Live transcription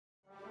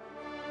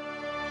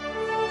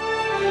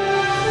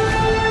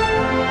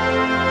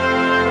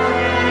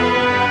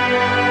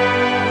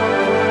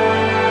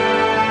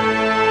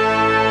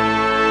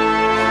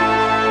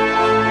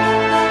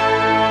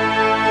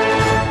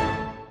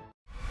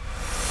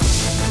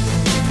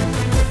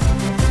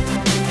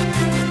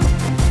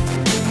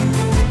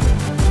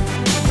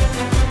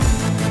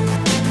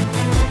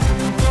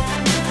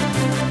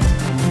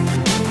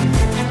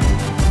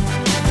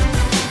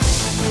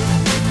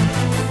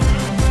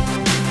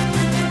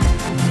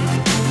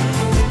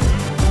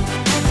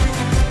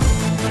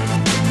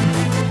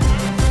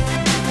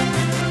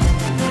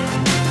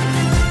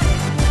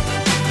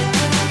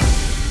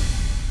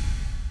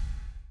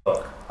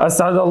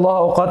أسعد الله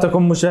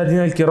أوقاتكم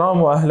مشاهدينا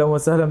الكرام، وأهلا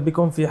وسهلا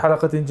بكم في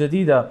حلقة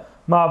جديدة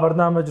مع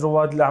برنامج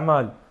رواد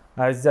الأعمال.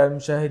 أعزائي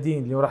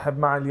المشاهدين، لنرحب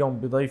معنا اليوم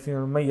بضيفنا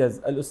المميز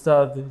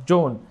الأستاذ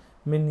جون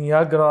من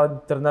نياجرا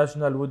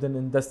International Wooden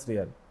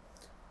Industrial.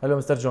 Hello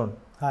Mr. John.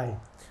 Hi.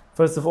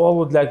 First of all,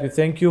 would like to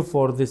thank you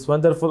for this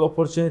wonderful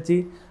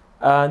opportunity,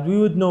 and we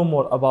would know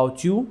more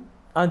about you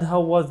and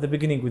how was the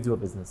beginning with your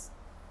business.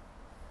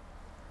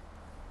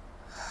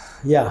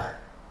 Yeah.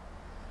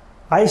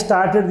 I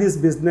started this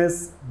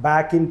business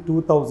back in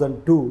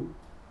 2002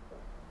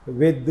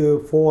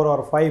 with 4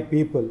 or 5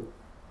 people,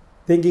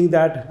 thinking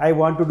that I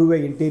want to do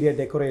an interior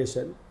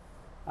decoration,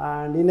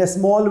 and in a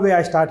small way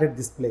I started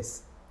this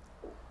place.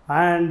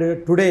 And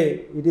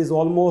today it is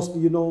almost,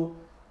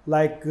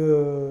 like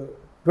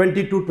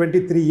 20 to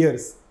 23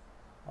 years,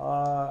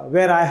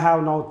 where I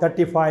have now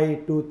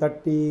 35 to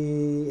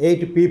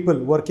 38 people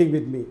working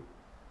with me,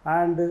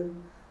 and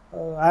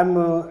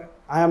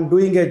I am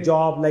doing a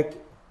job like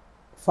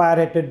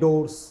fire-rated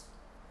doors,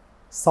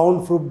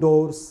 soundproof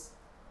doors,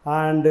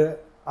 and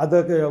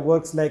other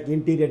works like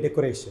interior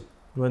decoration.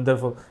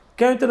 Wonderful.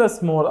 Can you tell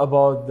us more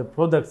about the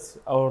products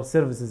or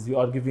services you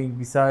are giving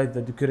besides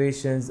the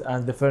decorations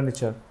and the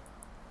furniture?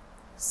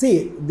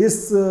 See,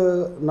 this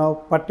now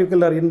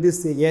particular in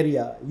this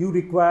area, you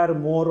require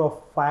more of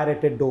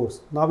fire-rated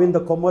doors. Now in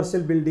the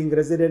commercial building,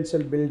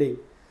 residential building,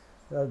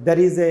 there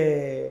is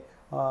a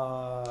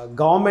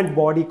government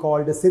body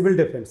called the civil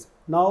defense.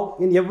 Now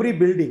in every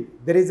building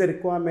there is a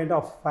requirement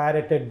of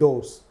fire-rated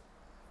doors.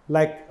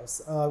 Like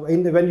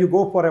when you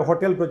go for a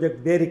hotel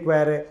project, they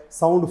require a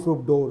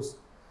soundproof doors.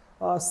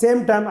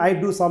 Same time I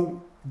do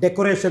some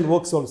decoration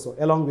works also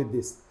along with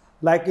this.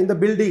 Like in the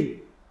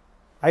building,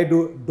 I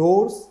do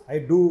doors, I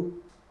do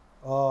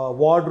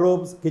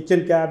wardrobes,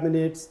 kitchen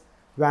cabinets,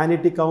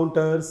 vanity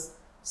counters.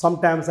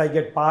 Sometimes I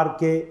get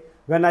parquet.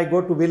 When I go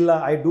to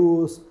villa, I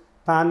do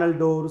panel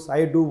doors,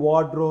 I do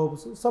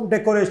wardrobes, some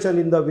decoration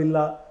in the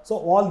villa. So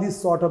all these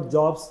sort of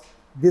jobs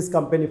this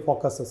company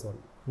focuses on.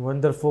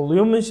 Wonderful.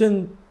 You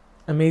mentioned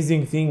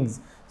amazing things.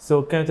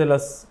 So can you tell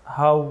us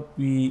how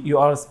you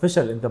are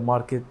special in the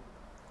market?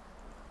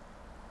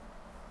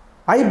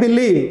 I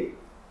believe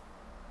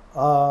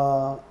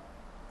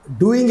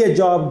doing a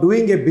job,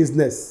 doing a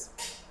business,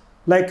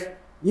 like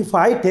if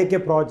I take a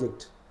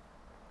project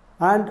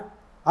and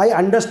I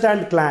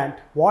understand client,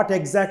 what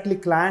exactly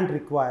client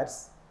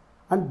requires,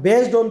 and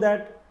based on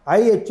that,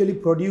 I actually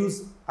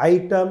produce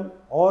item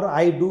or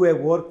I do a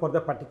work for the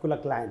particular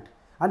client.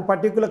 And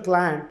particular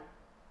client,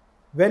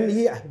 when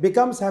he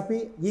becomes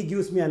happy, he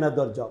gives me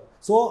another job.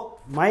 So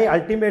my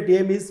ultimate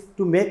aim is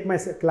to make my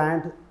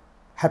client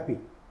happy.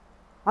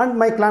 And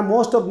my client,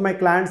 most of my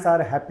clients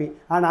are happy.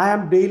 And I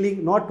am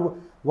dealing not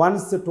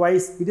once,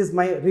 twice, it is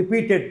my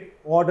repeated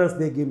orders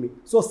they give me.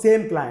 So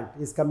same client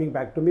is coming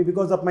back to me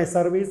because of my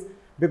service,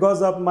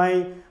 because of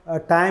my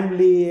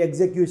timely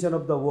execution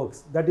of the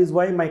works. That is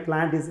why my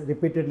client is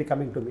repeatedly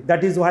coming to me.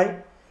 That is why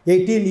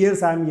 18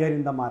 years I am here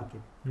in the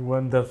market.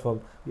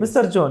 Wonderful. Yes.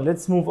 Mr. John,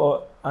 let's move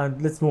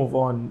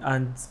on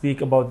and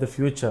speak about the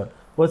future.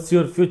 What's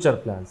your future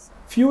plans?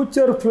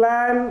 Future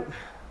plan,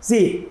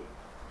 see,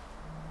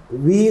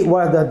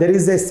 there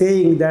is a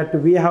saying that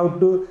we have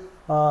to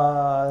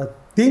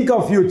think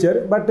of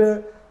future, but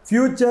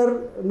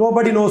future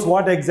nobody knows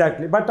what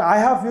exactly. But I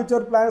have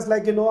future plans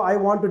like, I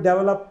want to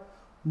develop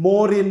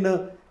more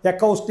in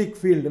acoustic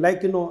field.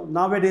 Like,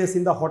 nowadays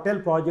in the hotel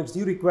projects,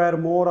 you require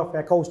more of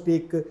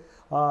acoustic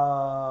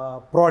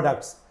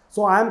products.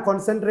 So I am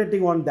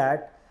concentrating on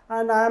that,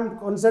 and I am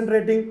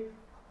concentrating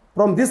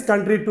from this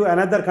country to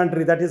another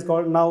country that is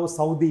called now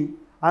Saudi.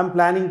 I am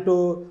planning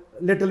to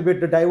little bit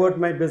divert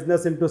my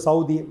business into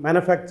Saudi,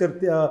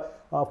 manufacture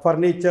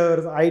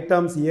furniture,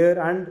 items here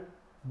and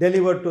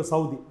deliver to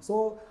Saudi.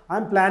 So I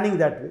am planning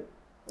that way,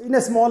 in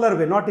a smaller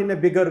way, not in a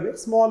bigger way,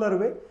 smaller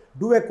way.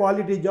 Do a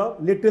quality job,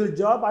 little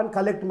job, and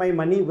collect my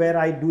money where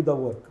I do the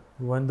work.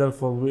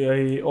 Wonderful.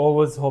 I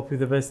always hope you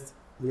the best.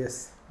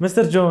 Yes.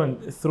 Mr. John,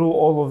 through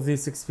all of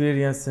this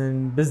experience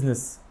in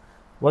business,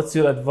 what's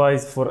your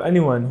advice for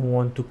anyone who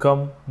want to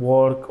come,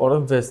 work, or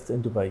invest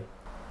in Dubai?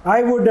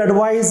 I would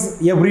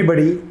advise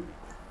everybody,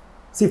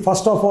 see,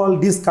 first of all,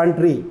 this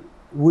country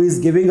who is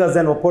giving us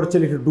an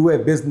opportunity to do a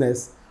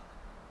business,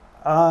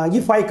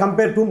 if I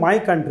compare to my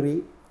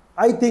country,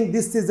 I think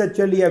this is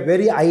actually a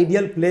very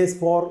ideal place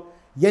for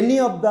any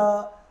of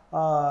the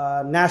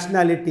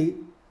nationality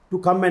to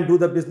come and do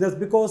the business,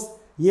 because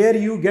here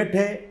you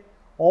get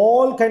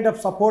all kind of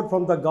support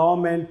from the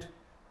government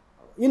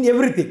in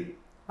everything,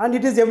 and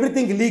it is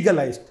everything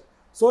legalized.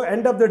 So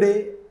end of the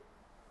day,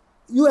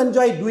 you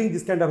enjoy doing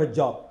this kind of a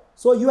job.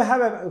 So you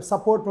have a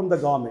support from the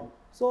government.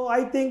 So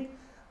I think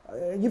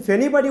if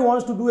anybody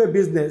wants to do a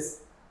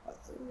business,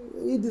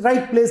 it's the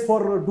right place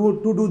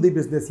to do the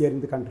business here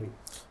in the country.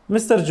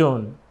 Mr.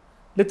 John,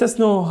 let us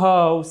know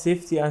how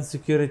safety and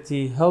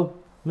security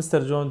help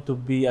Mr. John to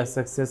be a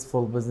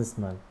successful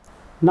businessman.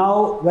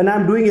 Now, when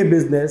I'm doing a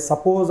business,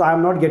 suppose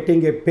I'm not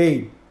getting a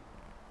pay.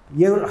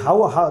 Here,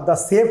 how the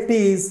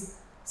safety is,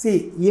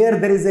 see, here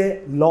there is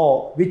a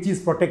law which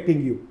is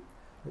protecting you.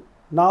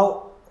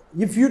 Now,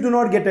 if you do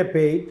not get a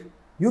paid,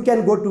 you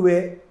can go to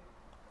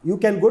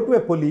a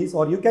police,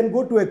 or you can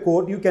go to a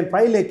court, you can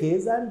file a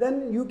case, and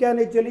then you can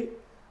actually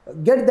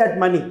get that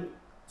money.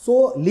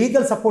 So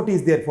legal support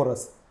is there for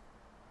us.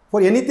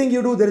 For anything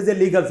you do, there is a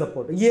legal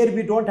support. Here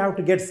we don't have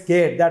to get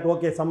scared that,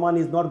 okay, someone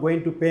is not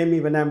going to pay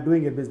me when I'm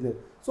doing a business.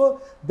 So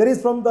there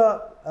is from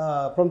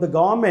the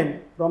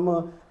government,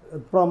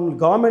 from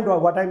government, or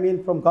what I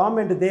mean from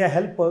government, they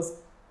help us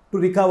to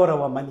recover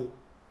our money.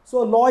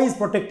 So law is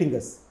protecting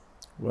us.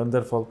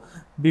 Wonderful.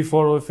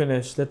 Before we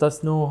finish, let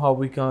us know how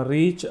we can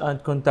reach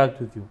and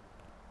contact with you.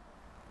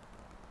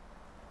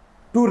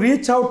 To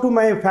reach out to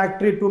my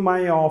factory, to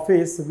my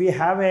office, we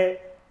have a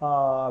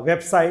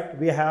website,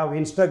 we have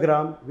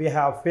Instagram, we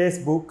have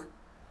Facebook,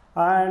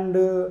 and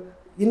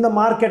in the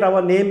market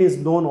our name is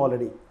known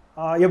already.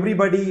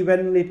 Everybody,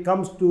 when it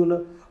comes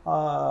to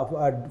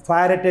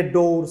fire-rated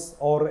doors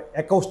or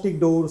acoustic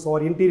doors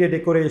or interior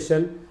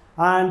decoration,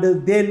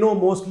 and they know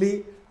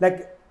mostly,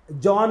 like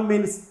John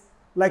means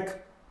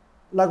like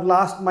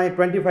last my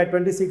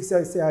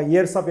 25-26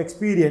 years of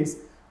experience,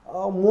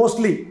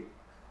 mostly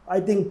I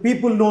think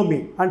people know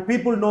me, and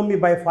people know me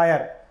by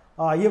fire.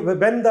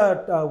 When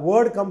the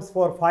word comes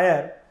for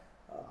fire,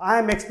 I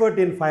am expert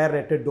in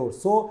fire-rated doors.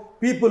 So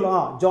people,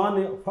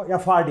 John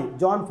FRD,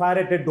 John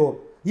fire-rated door.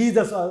 He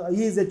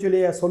is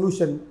actually a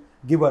solution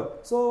giver.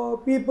 So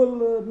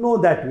people know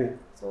that way.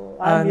 So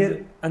I'm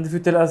here. And if you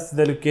tell us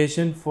the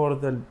location for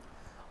the...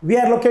 We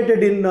are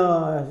located in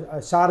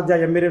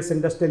Sharjah Emirates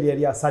Industrial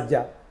Area,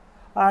 Sajjah.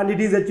 And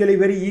it is actually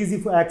very easy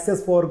for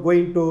access for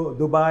going to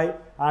Dubai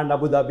and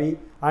Abu Dhabi,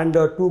 and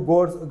to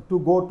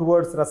go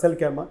towards Ras Al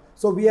Khaimah.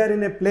 So we are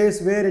in a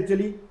place where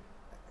actually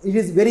it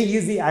is very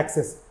easy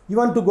access.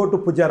 Even to go to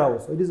Pujara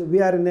also,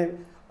 we are in a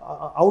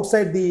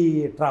outside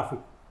the traffic.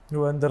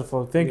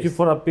 Wonderful. Thank you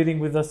for appearing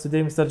with us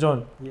today, Mr.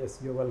 John. Yes,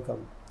 you're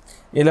welcome.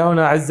 إلى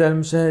هنا أعزائي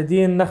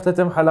المشاهدين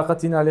نختتم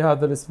حلقتنا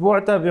لهذا الأسبوع.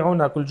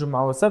 تابعونا كل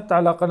جمعة وسبت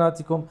على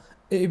قناتكم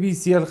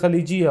ABC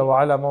الخليجية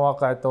وعلى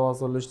مواقع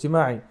التواصل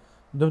الاجتماعي.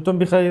 دمتم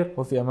بخير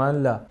وفي أمان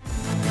الله.